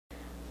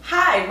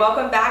Hi,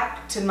 welcome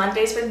back to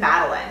Mondays with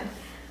Madeline.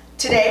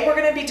 Today we're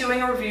going to be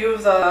doing a review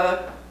of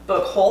the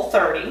book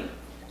Whole30.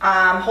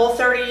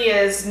 Whole30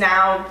 is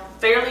now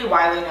fairly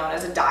widely known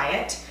as a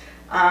diet,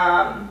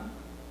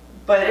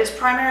 but its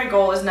primary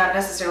goal is not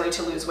necessarily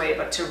to lose weight,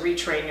 but to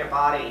retrain your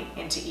body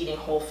into eating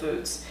whole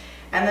foods.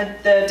 And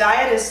the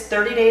diet is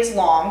 30 days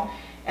long,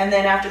 and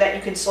then after that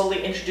you can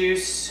slowly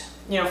introduce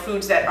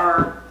foods that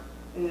are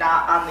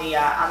not on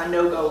the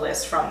no-go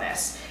list from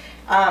this.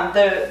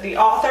 The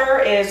author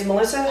is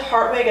Melissa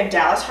Hartwig and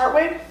Dallas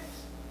Hartwig.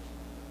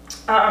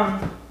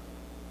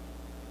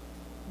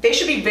 They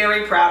should be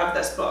very proud of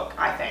this book,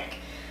 I think.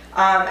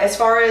 As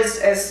far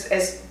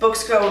as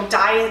books go,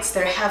 diets,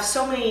 they have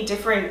so many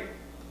different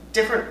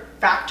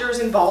factors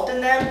involved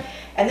in them.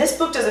 And this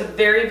book does a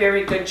very,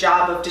 very good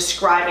job of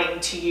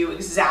describing to you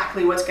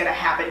exactly what's going to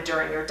happen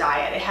during your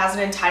diet. It has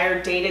an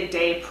entire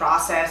day-to-day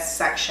process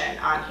section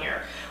on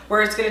here,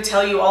 where it's going to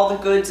tell you all the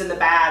goods and the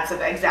bads of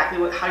exactly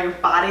how your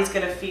body's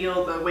going to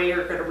feel, the way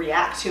you're going to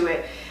react to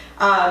it.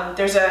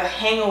 There's a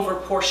hangover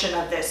portion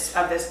of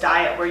this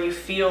diet where you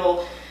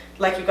feel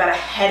like you've got a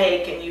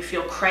headache and you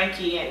feel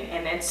cranky,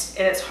 and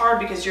it's hard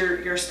because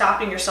you're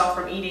stopping yourself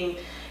from eating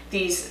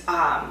these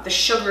the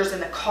sugars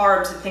and the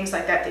carbs and things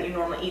like that you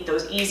normally eat,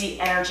 those easy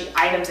energy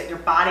items that your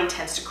body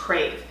tends to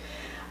crave.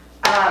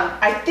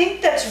 I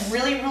think that's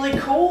really, really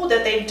cool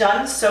that they've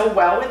done so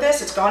well with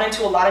this. It's gone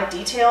into a lot of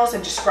details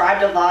and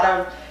described a lot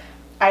of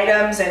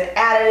items and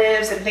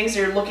additives and things that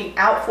you're looking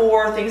out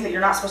for, things that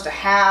you're not supposed to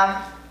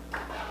have.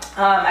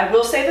 I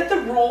will say that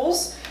the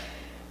rules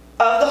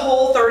of the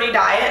Whole30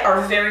 diet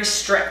are very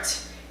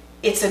strict.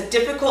 It's a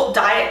difficult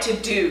diet to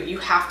do. You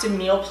have to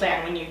meal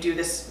plan when you do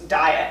this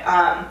diet.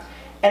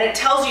 And it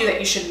tells you that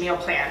you should meal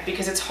plan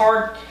because it's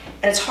hard,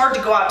 and it's hard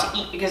to go out to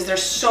eat because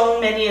there's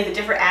so many of the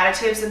different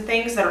additives and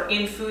things that are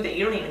in food that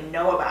you don't even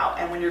know about.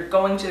 And when you're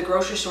going to the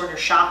grocery store and you're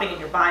shopping and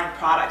you're buying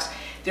products,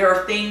 there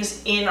are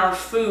things in our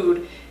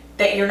food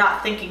that you're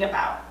not thinking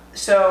about.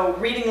 So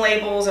reading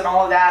labels and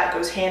all of that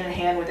goes hand in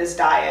hand with this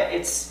diet.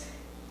 It's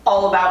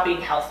all about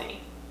being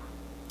healthy.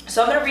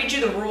 So I'm going to read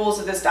you the rules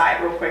of this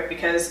diet real quick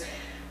because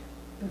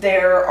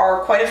there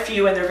are quite a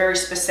few and they're very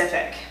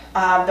specific.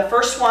 The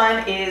first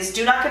one is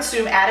do not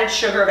consume added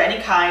sugar of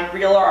any kind,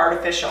 real or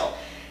artificial.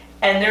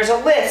 And there's a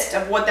list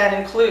of what that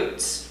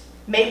includes.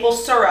 Maple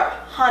syrup,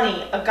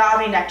 honey,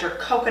 agave nectar,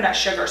 coconut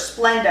sugar,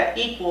 Splenda,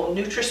 Equal,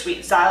 NutraSweet,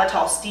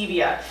 xylitol,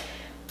 stevia.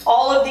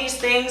 All of these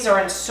things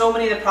are in so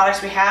many of the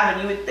products we have,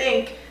 and you would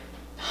think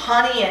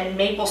honey and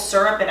maple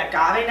syrup and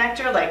agave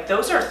nectar, like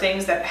those are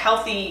things that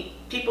healthy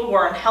people who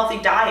are on healthy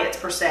diets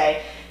per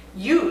se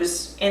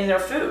use in their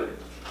food.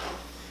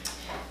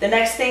 The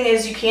next thing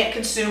is you can't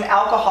consume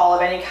alcohol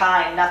of any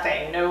kind,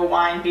 nothing, no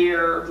wine,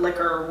 beer,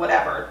 liquor,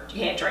 whatever, you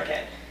can't drink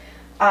it.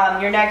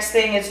 Your next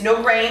thing is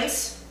no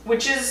grains,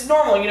 which is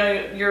normal,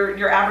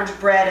 your average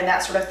bread and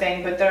that sort of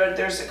thing, but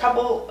there's a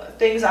couple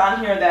things on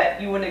here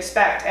that you wouldn't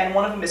expect, and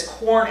one of them is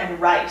corn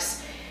and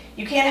rice.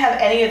 You can't have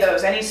any of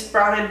those, any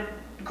sprouted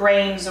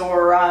grains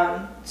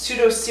or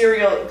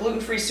pseudo-cereal,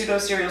 gluten-free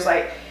pseudo-cereals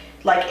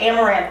like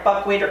amaranth,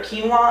 buckwheat, or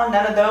quinoa,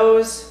 none of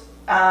those.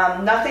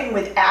 Nothing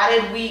with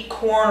added wheat,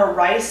 corn, or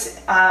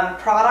rice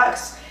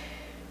products,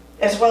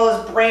 as well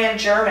as bran,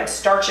 germ, and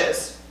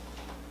starches.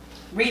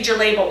 Read your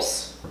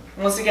labels.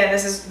 Once again,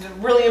 this is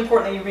really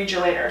important that you read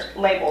your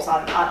labels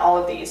on all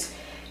of these.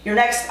 Your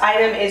next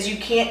item is you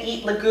can't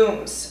eat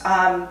legumes.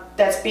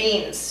 That's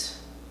beans.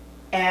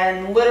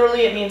 And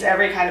literally it means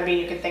every kind of bean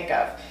you can think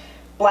of.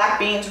 Black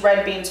beans,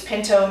 red beans,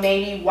 pinto,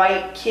 navy,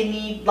 white,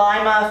 kidney,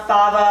 lima,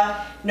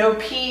 fava, no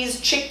peas,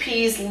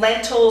 chickpeas,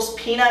 lentils,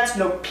 peanuts,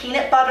 no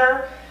peanut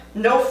butter,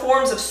 no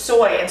forms of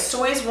soy. And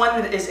soy is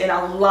one that is in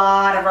a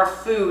lot of our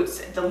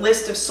foods. The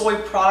list of soy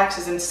products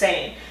is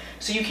insane.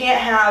 So you can't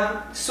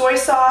have soy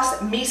sauce,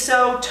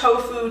 miso,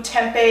 tofu,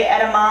 tempeh,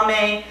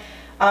 edamame,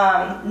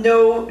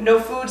 no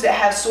foods that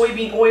have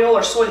soybean oil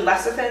or soy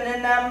lecithin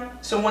in them.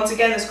 So once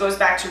again, this goes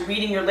back to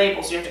reading your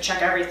labels. You have to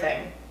check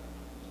everything.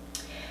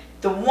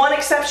 The one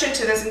exception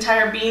to this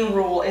entire bean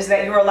rule is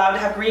that you're allowed to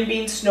have green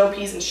beans, snow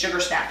peas, and sugar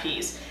snap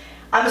peas.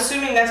 I'm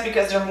assuming that's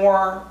because they're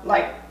more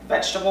like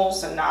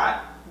vegetables and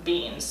not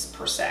beans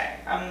per se.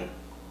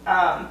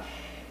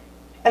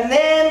 And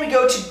then we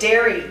go to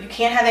dairy. You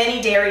can't have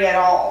any dairy at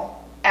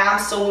all.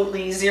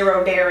 Absolutely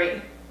zero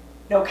dairy.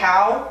 No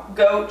cow,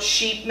 goat,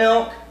 sheep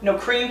milk, no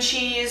cream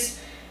cheese,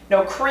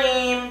 no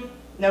cream,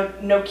 no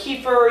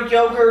kefir,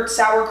 yogurt,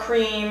 sour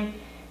cream.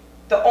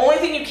 The only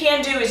thing you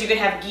can do is you can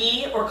have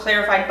ghee or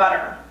clarified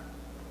butter.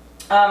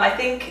 I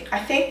think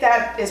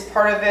that is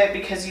part of it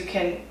because you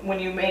can, when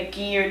you make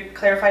ghee or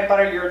clarified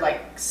butter, you're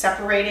like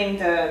separating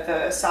the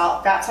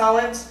fat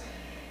solids.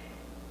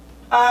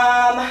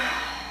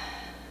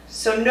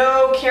 So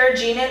no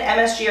carrageenan,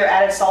 MSG, or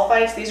added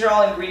sulfites. These are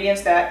all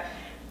ingredients that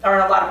are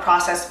in a lot of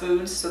processed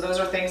foods. So those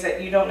are things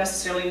that you don't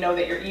necessarily know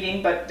that you're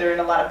eating, but they're in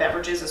a lot of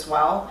beverages as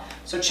well.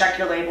 So check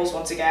your labels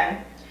once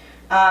again.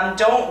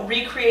 Don't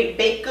recreate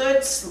baked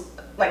goods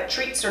like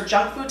treats or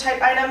junk food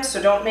type items.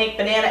 So don't make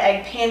banana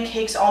egg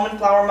pancakes, almond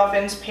flour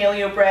muffins,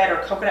 paleo bread, or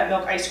coconut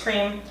milk ice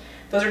cream.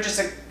 Those are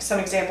just some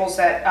examples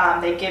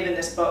that they give in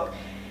this book.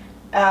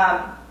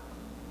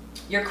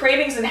 Your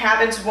cravings and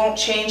habits won't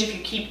change if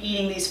you keep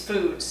eating these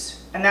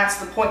foods. And that's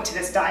the point to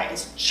this diet,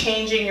 is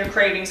changing your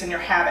cravings and your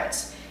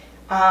habits.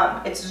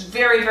 It's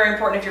very, very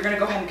important if you're going to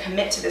go ahead and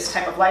commit to this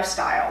type of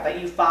lifestyle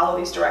that you follow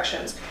these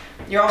directions.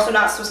 You're also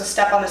not supposed to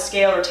step on the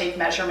scale or take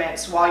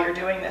measurements while you're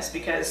doing this,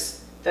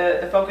 because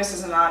the focus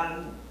isn't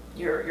on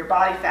your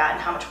body fat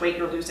and how much weight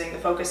you're losing. The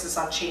focus is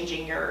on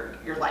changing your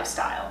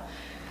lifestyle.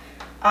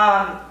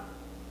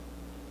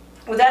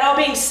 With that all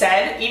being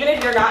said, even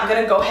if you're not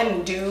going to go ahead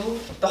and do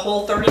the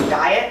Whole30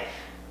 diet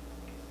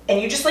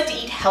and you just like to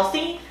eat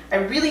healthy, I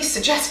really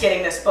suggest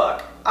getting this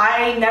book.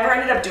 I never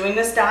ended up doing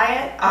this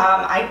diet.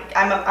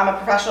 I'm a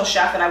professional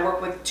chef, and I work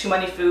with too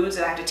many foods,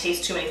 and I have to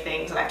taste too many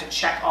things, and I have to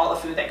check all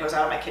the food that goes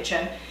out of my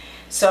kitchen.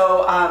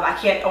 So I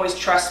can't always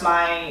trust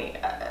my,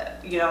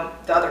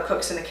 the other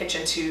cooks in the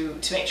kitchen to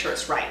make sure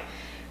it's right.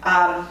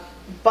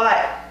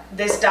 But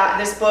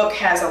this book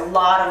has a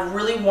lot of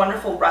really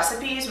wonderful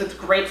recipes with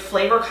great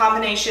flavor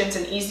combinations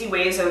and easy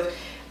ways of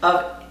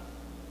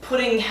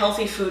putting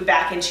healthy food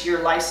back into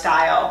your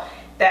lifestyle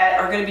that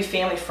are going to be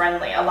family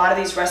friendly. A lot of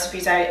these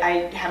recipes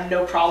I have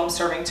no problem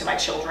serving to my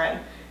children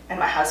and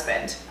my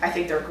husband. I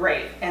think they're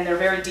great, and they're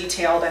very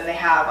detailed, and they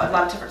have a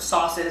lot of different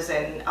sauces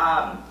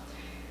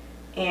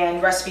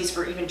and recipes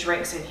for even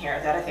drinks in here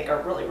that I think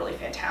are really, really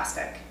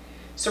fantastic.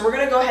 So we're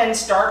going to go ahead and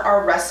start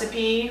our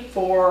recipe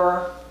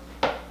for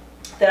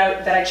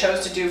that I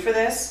chose to do for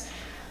this.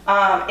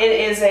 I'm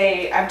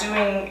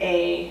doing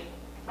a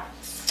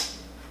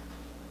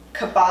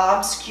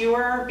kebab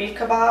skewer, beef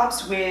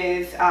kebabs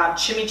with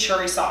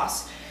chimichurri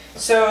sauce.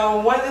 So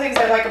one of the things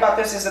I like about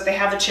this is that they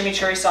have the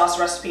chimichurri sauce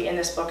recipe in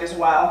this book as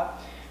well.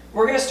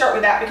 We're going to start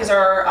with that because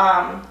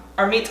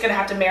our meat's going to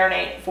have to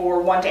marinate for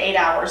 1 to 8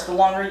 hours. The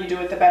longer you do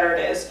it, the better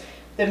it is.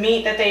 The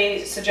meat that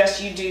they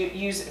suggest you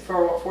use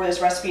for this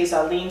recipe is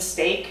a lean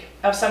steak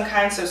of some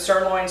kind, so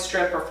sirloin,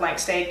 strip, or flank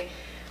steak.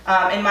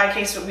 In my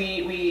case,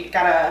 we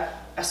got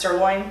a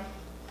sirloin.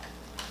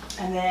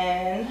 And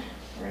then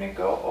we're going to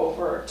go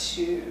over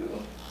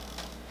to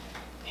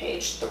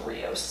page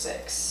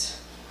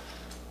 306.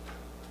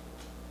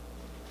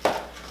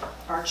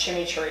 Our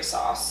chimichurri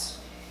sauce.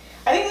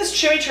 I think this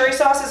chimichurri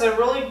sauce is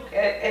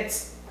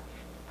it's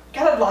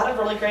got a lot of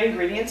really great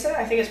ingredients in it.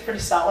 I think it's pretty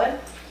solid.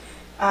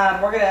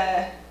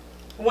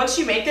 Once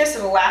you make this,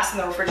 it'll last in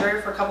the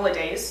refrigerator for a couple of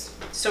days.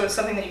 So it's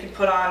something that you can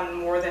put on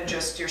more than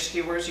just your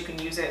skewers. You can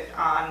use it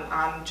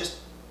on just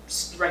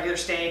regular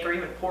steak or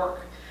even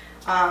pork.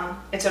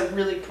 It's a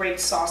really great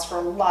sauce for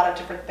a lot of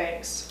different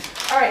things.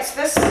 All right,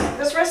 so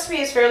this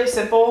recipe is fairly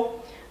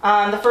simple.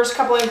 The first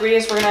couple of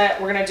ingredients we're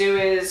gonna do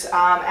is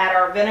add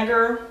our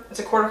vinegar. It's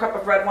a 1/4 cup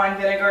of red wine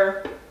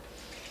vinegar,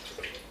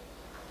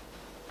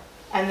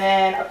 and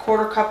then a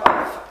 1/4 cup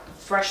of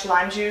fresh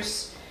lime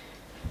juice.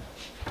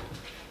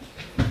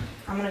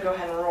 I'm gonna go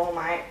ahead and roll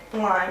my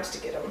limes to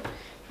get them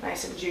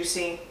nice and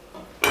juicy.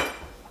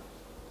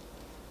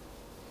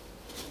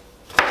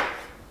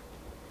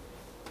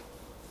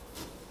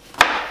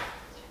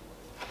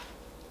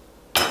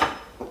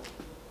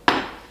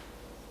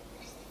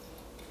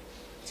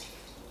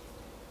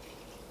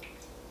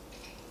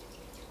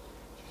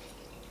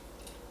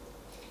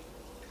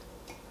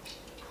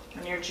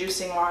 When you're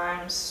juicing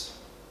limes,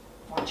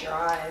 watch your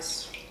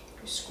eyes.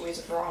 If you squeeze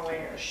it the wrong way,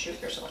 you're going to shoot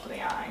yourself in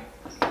the eye.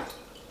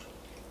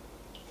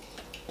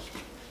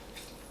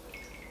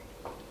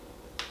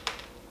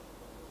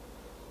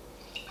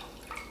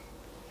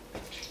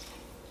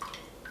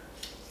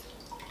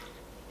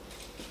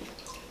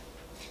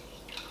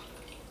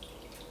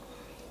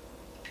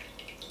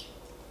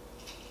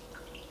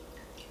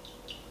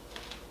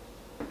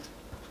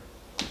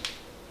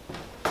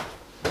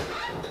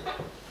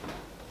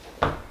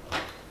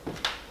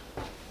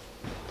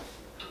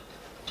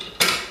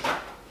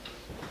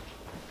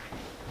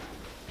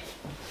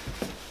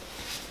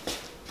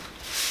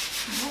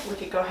 We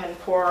could go ahead and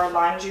pour our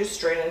lime juice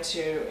straight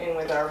in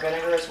with our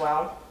vinegar as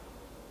well.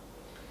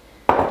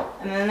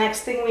 And then the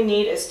next thing we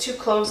need is 2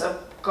 cloves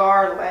of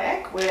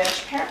garlic,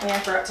 which apparently I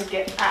forgot to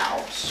get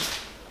out.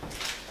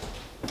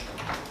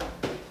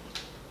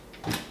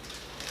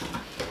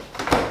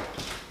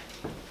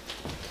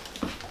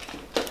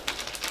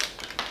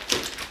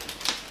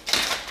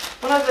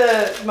 One of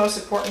the most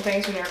important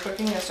things when you're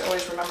cooking is to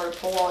always remember to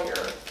pull all your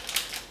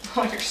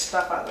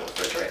stuff out of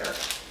the refrigerator.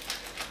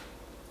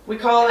 We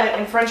call it,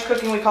 in French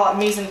cooking, we call it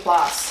mise en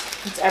place.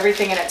 It's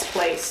everything in its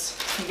place.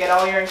 You get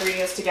all your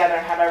ingredients together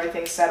and have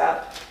everything set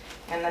up,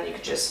 and then you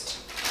could just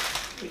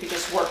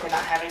work and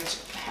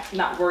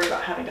not worry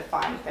about having to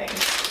find things.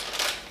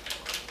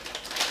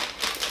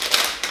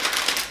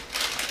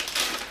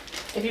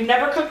 If you've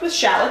never cooked with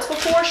shallots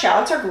before,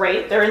 shallots are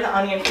great. They're in the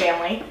onion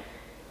family.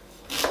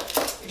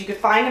 If you could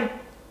find them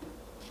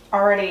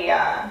already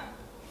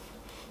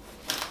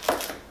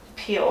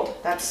peeled,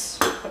 that's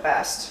the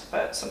best,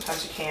 but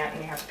sometimes you can't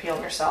and you have to peel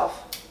them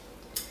yourself.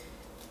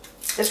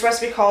 This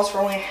recipe calls for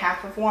only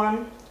 1/2 of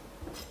one.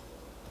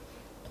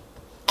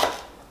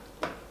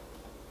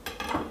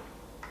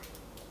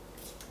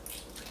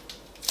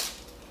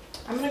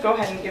 gonna go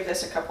ahead and give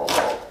this a couple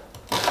little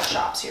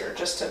chops here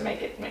just to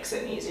make it mix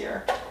it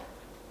easier.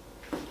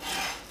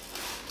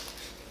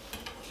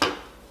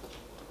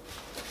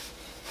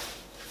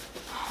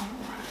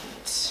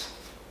 Alright,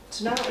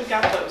 so now that we've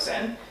got those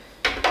in,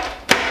 I'm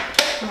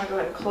gonna go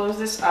ahead and close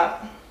this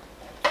up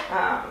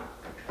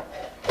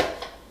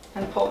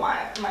and pull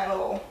my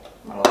little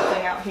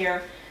thing out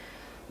here.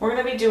 We're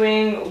gonna be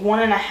doing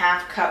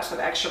 1.5 cups of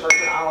extra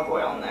virgin olive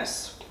oil in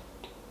this.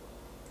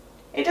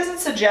 It doesn't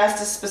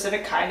suggest a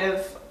specific kind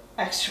of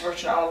extra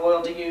virgin olive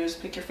oil to use.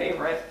 Pick your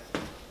favorite.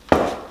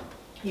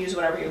 Use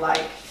whatever you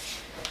like.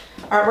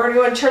 All right, we're gonna go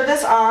ahead and turn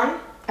this on,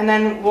 and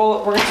then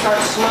we're gonna start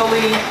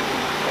slowly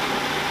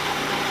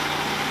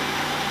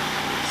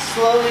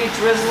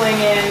drizzling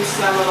in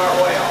some of our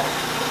oil.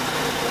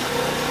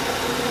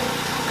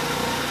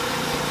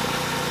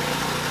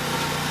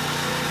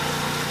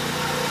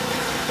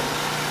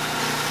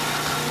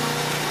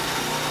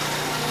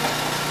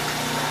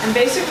 And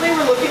basically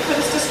we're looking for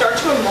this to start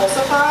to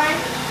emulsify.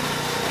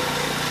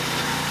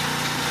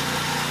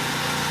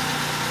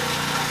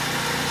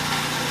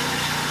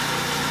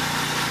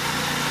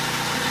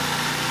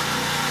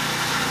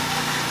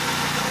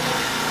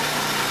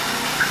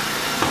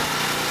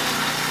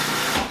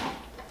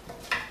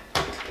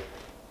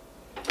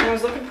 And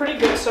it's looking pretty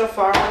good so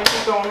far. We're going to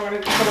keep going. We're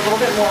going to put a little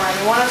bit more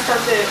in. We want to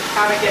start to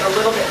have it get a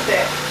little bit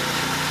thick.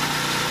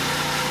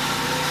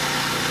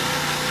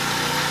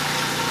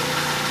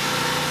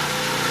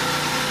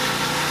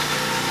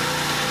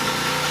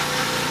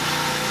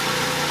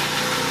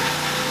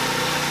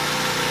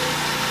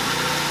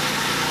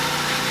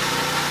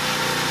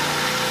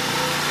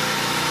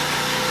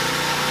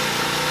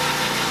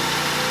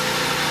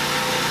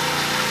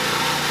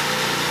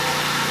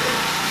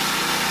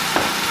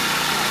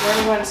 We're going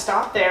to go ahead and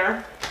stop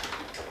there.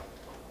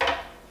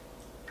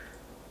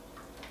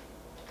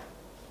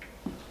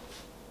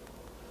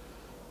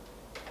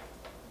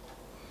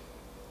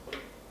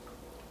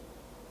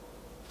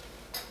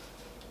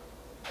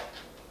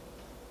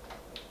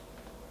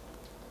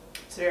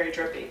 It's very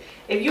drippy.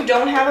 If you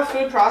don't have a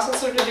food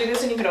processor to do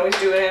this, and you can always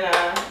do it in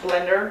a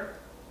blender,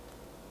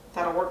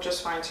 that'll work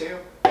just fine too.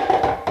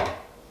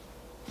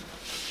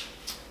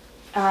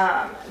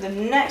 The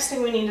next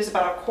thing we need is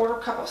about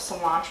 1/4 cup of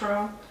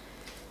cilantro.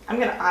 I'm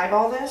going to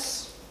eyeball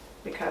this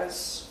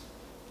because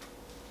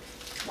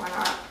why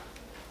not?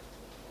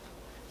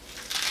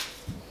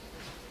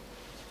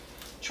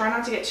 Try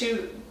not to get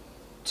too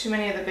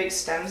many of the big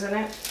stems in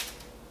it.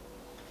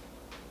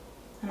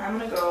 And I'm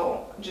going to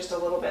go just a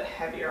little bit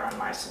heavier on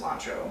my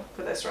cilantro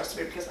for this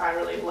recipe because I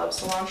really love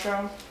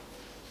cilantro.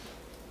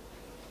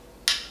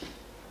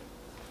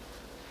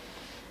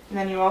 And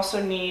then you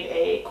also need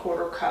a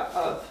 1/4 cup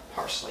of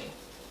parsley.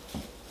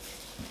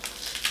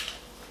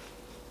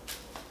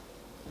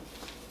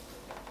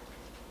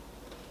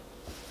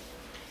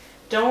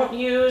 Don't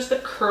use the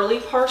curly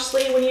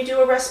parsley when you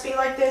do a recipe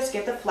like this.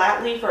 Get the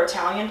flat leaf or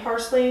Italian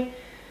parsley.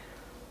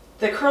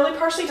 The curly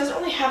parsley doesn't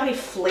really have any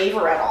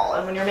flavor at all.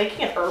 And when you're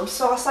making an herb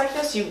sauce like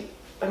this,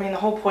 the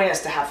whole point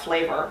is to have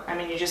flavor. I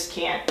mean, you just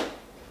can't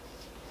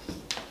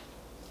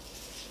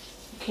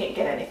get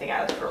anything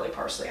out of the curly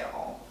parsley at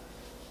all.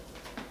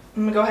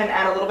 I'm gonna go ahead and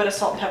add a little bit of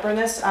salt and pepper in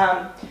this.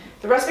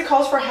 The recipe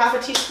calls for 1/2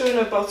 teaspoon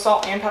of both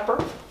salt and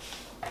pepper.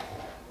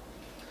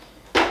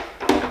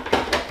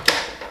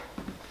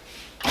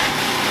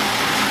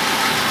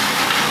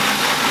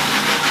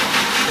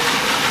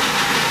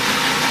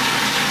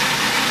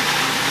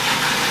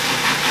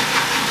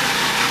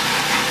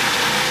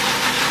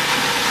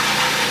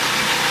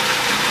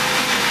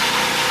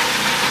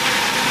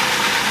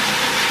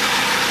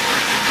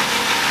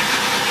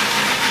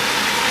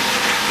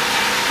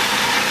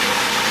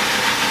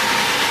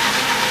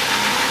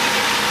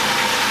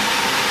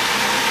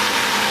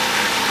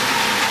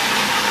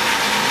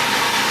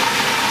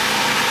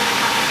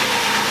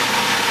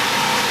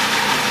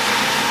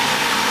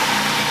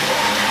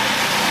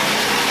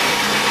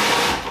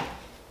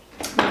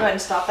 Go ahead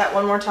and stop that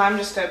one more time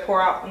just to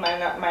pour out my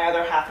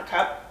other 1/2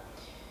 cup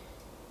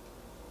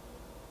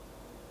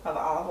of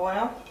olive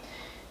oil.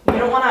 You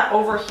don't want to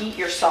overheat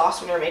your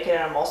sauce when you're making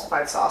an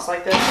emulsified sauce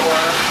like this,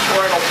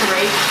 or it'll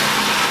break.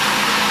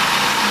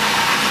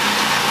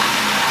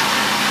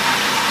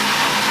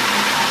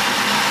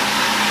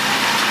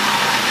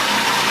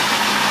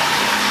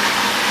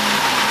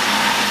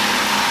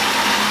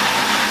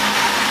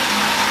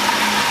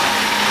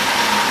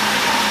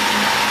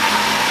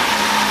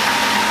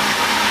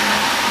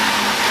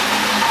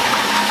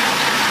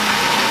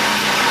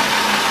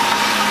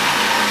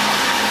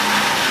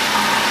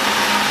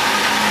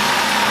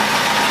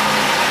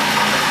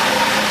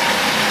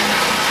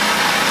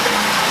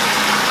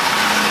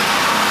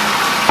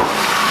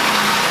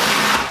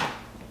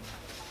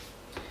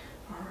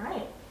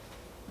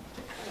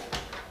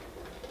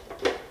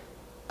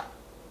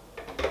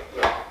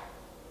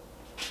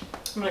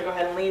 I'm going to go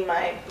ahead and lean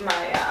my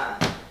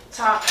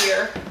top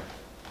here.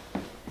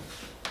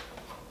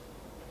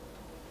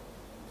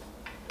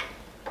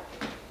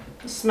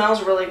 It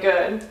smells really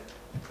good.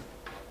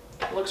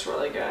 It looks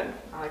really good.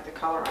 I like the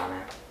color on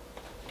it.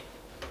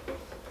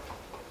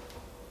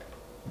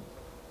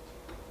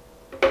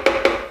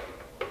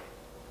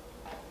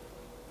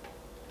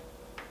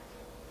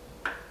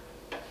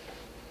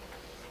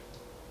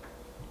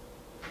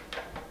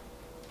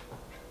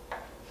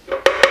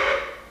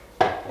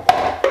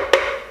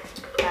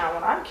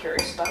 what I'm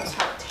curious about is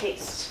how it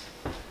tastes.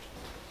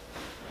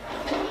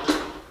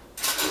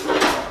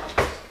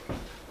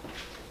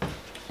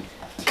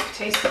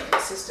 Taste the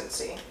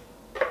consistency.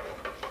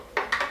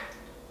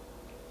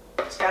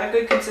 It's got a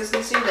good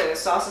consistency. The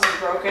sauce isn't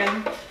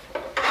broken.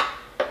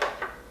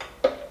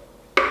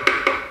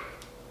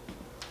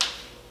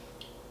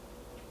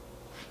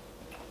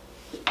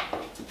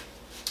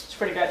 It's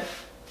pretty good.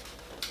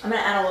 I'm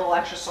gonna add a little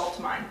extra salt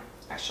to mine,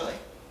 actually.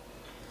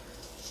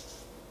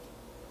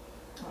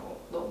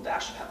 A little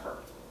dash of pepper.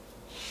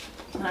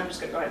 And I'm just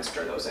gonna go ahead and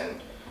stir those in.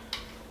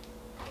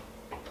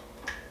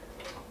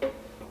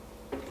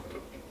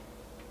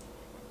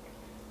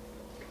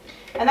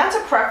 And that's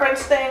a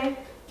preference thing.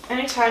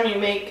 Anytime you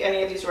make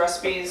any of these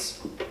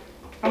recipes,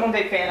 I'm a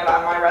big fan of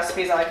on my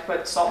recipes. I like to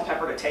put salt and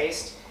pepper to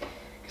taste,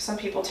 because some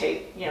people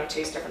taste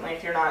differently.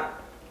 If you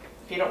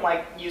don't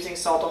like using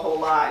salt a whole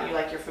lot, you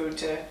like your food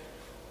to,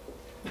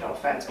 no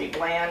offense, be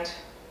bland,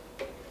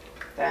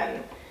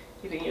 then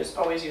you can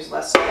always use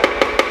less salt.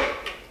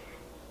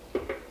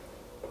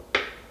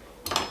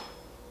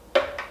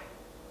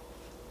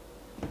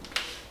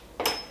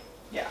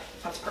 Yeah,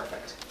 that's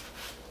perfect.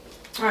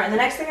 All right, and the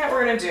next thing that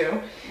we're gonna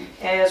do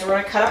is we're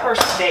gonna cut up our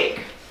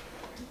steak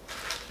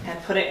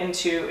and put it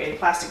into a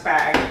plastic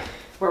bag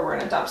where we're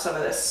gonna dump some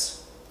of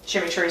this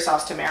chimichurri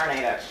sauce to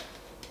marinate it.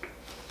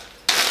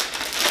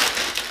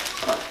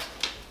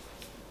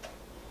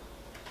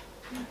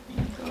 Let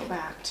me go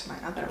back to my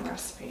other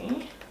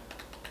recipe.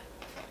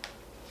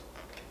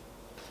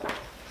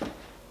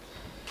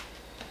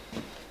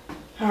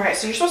 All right,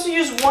 so you're supposed to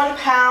use 1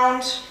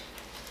 pound.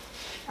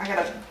 I got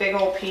a big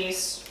old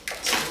piece.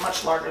 It's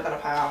much larger than a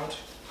pound,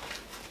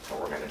 but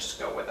we're gonna just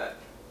go with it.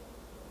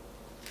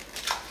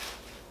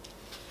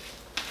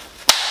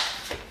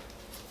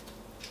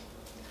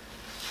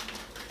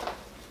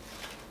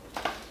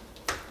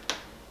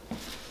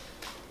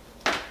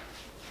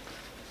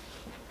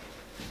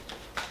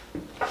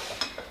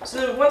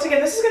 So once again,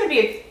 this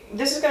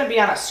is gonna be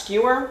on a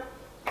skewer.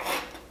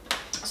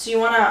 So you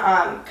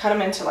wanna cut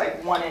them into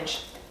like 1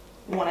 inch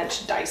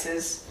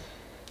dices.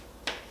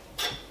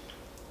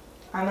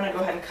 I'm gonna go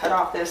ahead and cut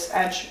off this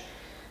edge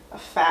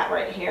of fat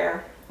right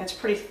here. It's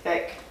pretty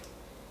thick.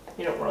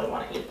 You don't really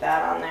want to eat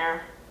that on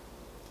there.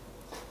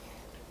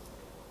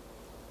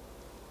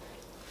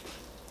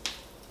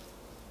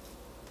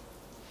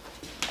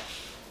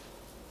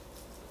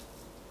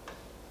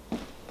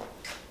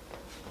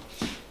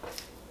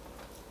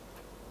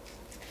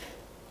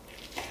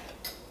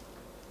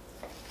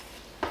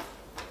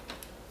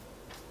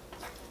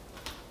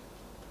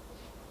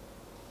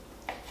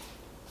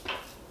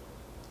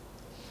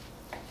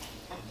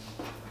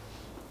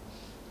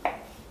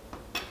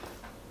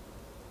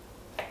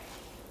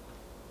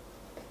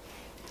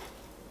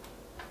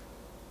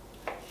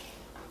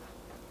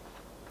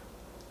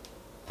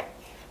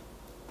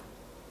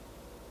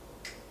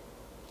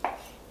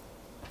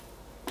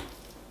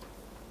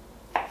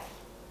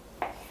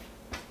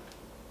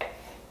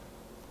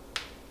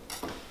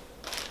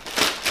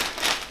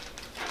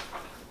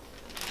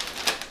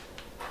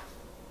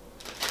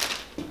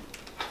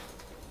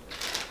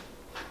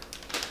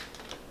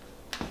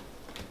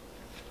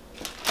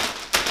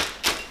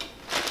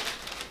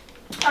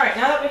 All right,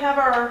 now that we have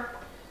our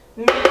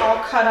meat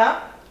all cut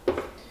up,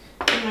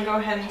 I'm gonna go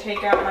ahead and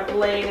take out my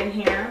blade in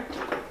here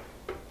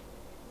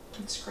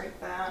and scrape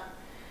that.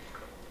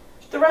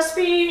 The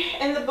recipe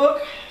in the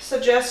book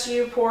suggests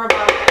you pour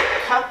about a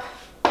cup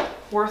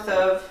worth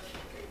of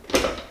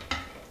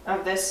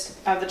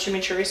the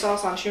chimichurri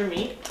sauce onto your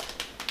meat.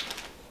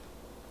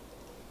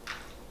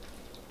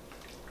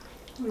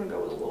 I'm gonna go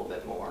with a little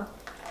bit more.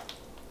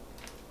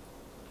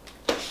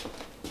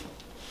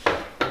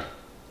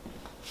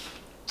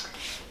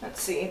 Let's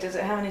see, does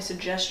it have any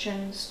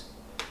suggestions?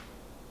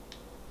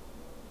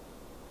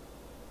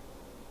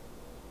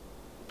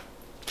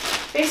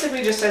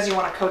 Basically just says you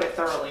want to coat it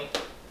thoroughly.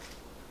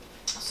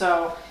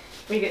 So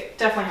we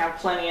definitely have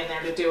plenty in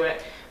there to do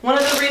it. One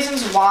of the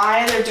reasons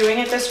why they're doing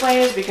it this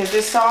way is because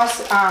this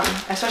sauce,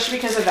 especially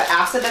because of the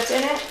acid that's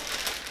in it,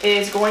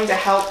 is going to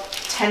help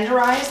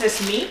tenderize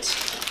this meat.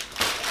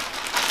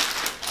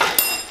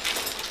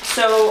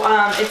 So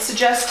it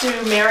suggests to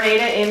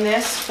marinate it in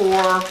this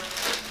for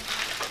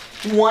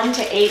 1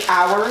 to 8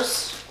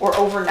 hours or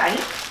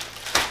overnight.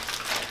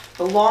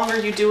 The longer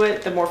you do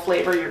it, the more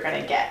flavor you're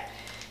going to get.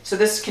 So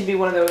this can be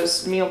one of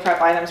those meal prep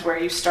items where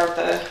you start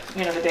the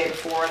day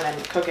before and then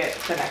cook it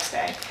the next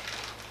day.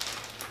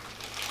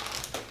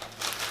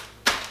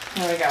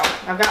 There we go.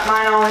 I've got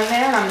mine all in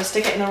there and I'm going to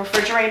stick it in the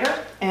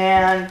refrigerator,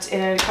 and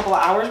in a couple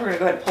of hours we're going to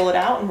go ahead and pull it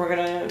out and we're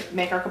going to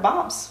make our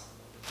kebabs.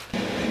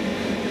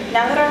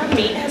 Now that our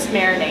meat has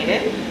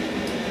marinated,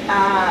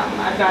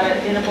 I've got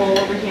it in a bowl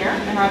over here,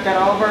 and I've got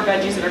all of our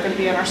veggies that are going to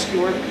be on our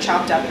skewer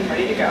chopped up and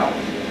ready to go.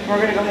 We're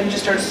going to go ahead and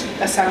just start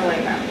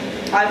assembling them.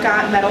 I've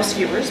got metal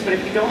skewers, but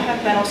if you don't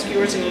have metal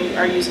skewers and you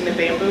are using the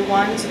bamboo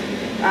ones,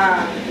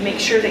 make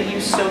sure that you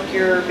soak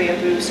your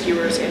bamboo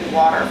skewers in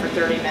water for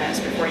 30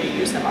 minutes before you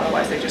use them,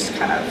 otherwise they just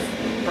kind of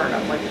burn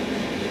up like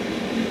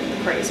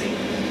crazy.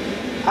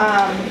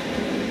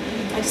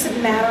 It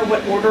doesn't matter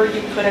what order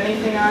you put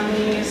anything on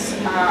these.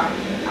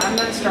 I'm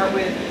going to start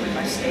with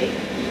my steak.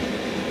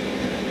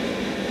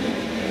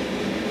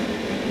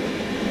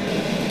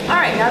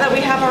 Alright, now that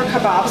we have our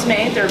kebabs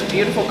made, they're a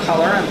beautiful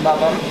color, I love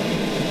them.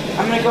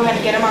 I'm going to go ahead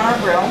and get them on our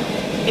grill.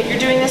 If you're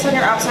doing this on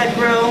your outside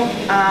grill,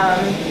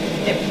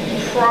 it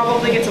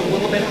probably gets a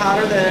little bit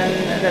hotter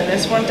than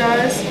this one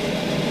does.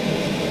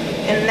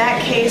 In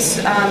that case,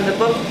 the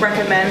book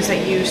recommends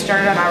that you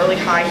start it on a really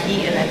high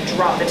heat and then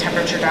drop the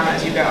temperature down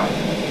as you go.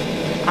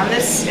 In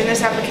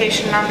this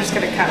application, I'm just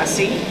going to kind of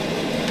see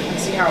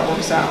how it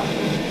works out.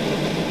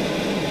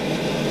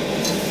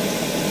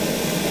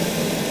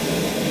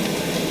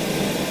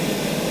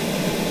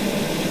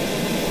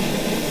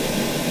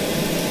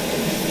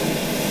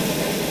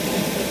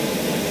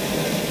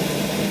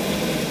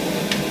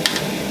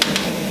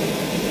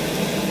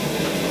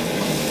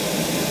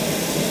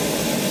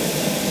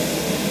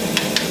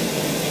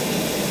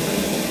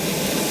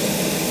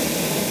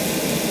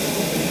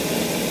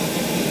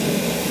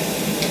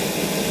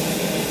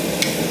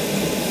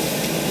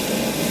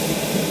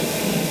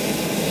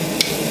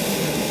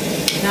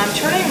 Now I'm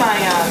turning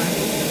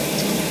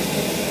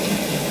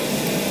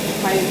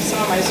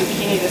some of my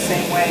zucchini the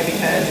same way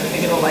because I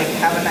think it'll like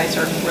have a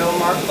nicer grill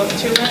mark look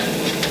to it.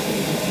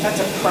 That's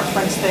a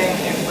preference thing.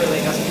 It really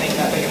doesn't make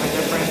that big of a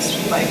difference,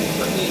 like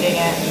for eating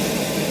it.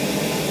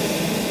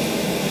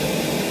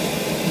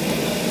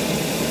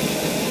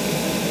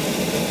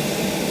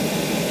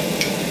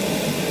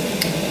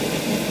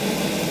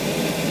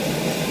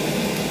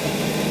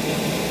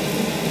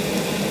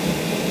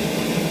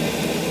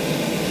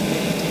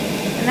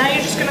 And now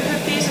you're just going to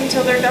cook these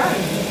until they're done.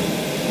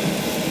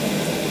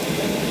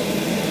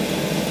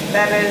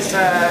 That is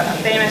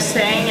a famous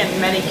thing in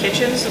many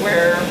kitchens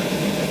where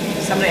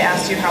somebody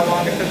asks you how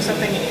long to cook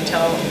something and you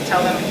tell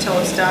them until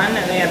it's done,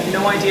 and they have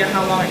no idea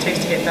how long it takes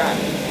to get done.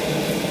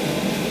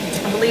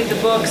 I believe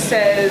the book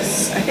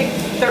says, I think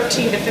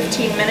 13 to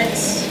 15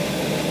 minutes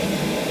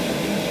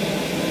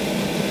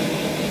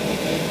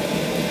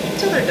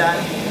until they're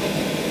done.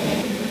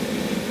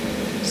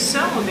 So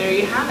there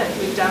you have it.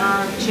 We've done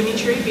our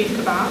chimichurri beef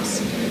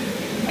kebabs,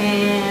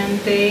 and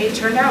they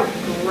turned out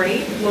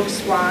great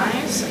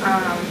looks-wise.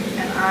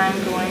 And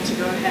I'm going to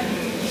go ahead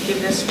and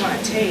give this one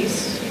a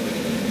taste.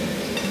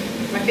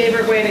 My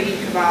favorite way to eat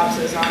kebabs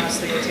is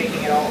honestly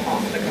taking it all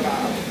off the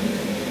kebab.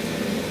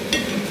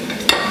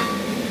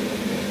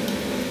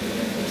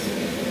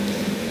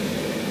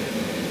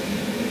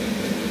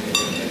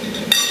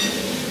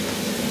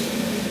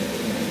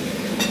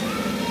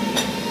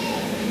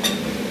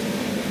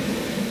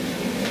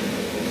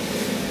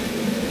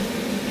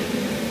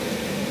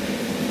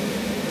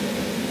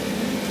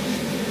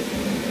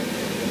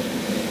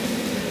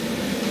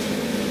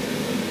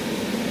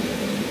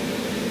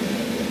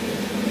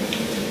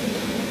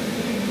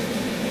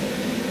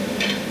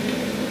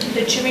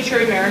 The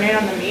chimichurri marinade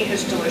on the meat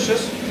is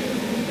delicious.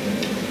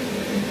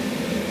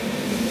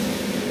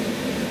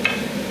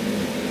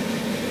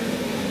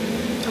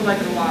 I like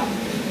it a lot.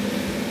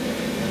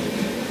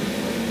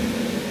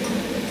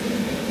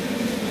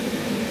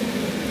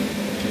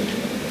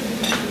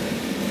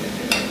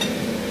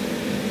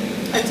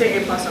 I'd say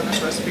A+ on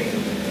this recipe.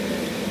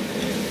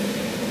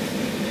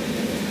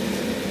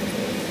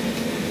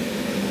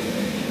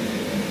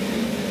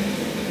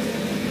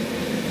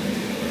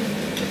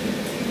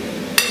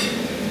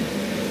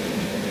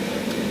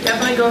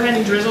 Definitely go ahead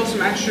and drizzle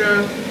some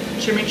extra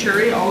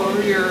chimichurri all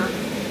over your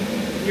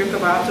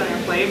kebabs on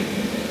your plate.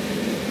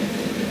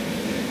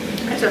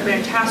 It's a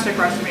fantastic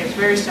recipe. It's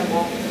very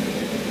simple,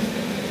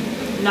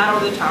 not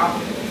over the top.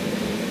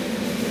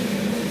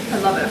 I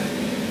love it.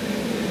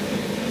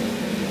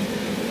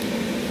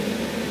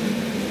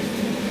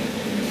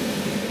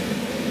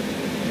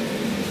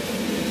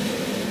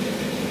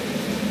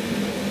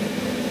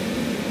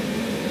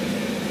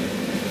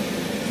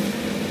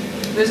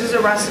 This is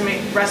a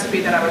recipe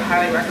that I would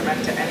highly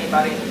recommend to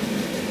anybody,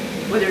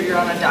 whether you're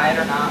on a diet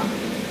or not.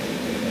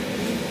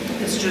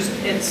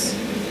 It's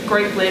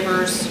great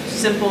flavors,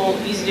 simple,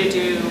 easy to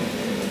do,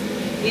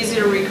 easy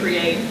to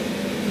recreate,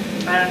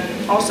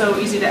 and also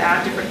easy to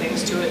add different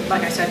things to it.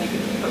 Like I said, you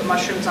can put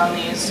mushrooms on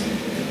these,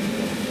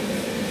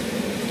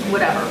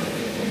 whatever.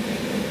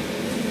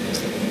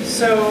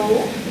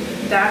 So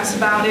that's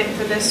about it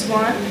for this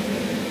one.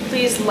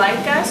 Please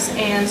like us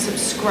and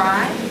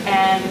subscribe,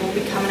 and we'll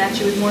be coming at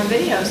you with more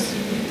videos.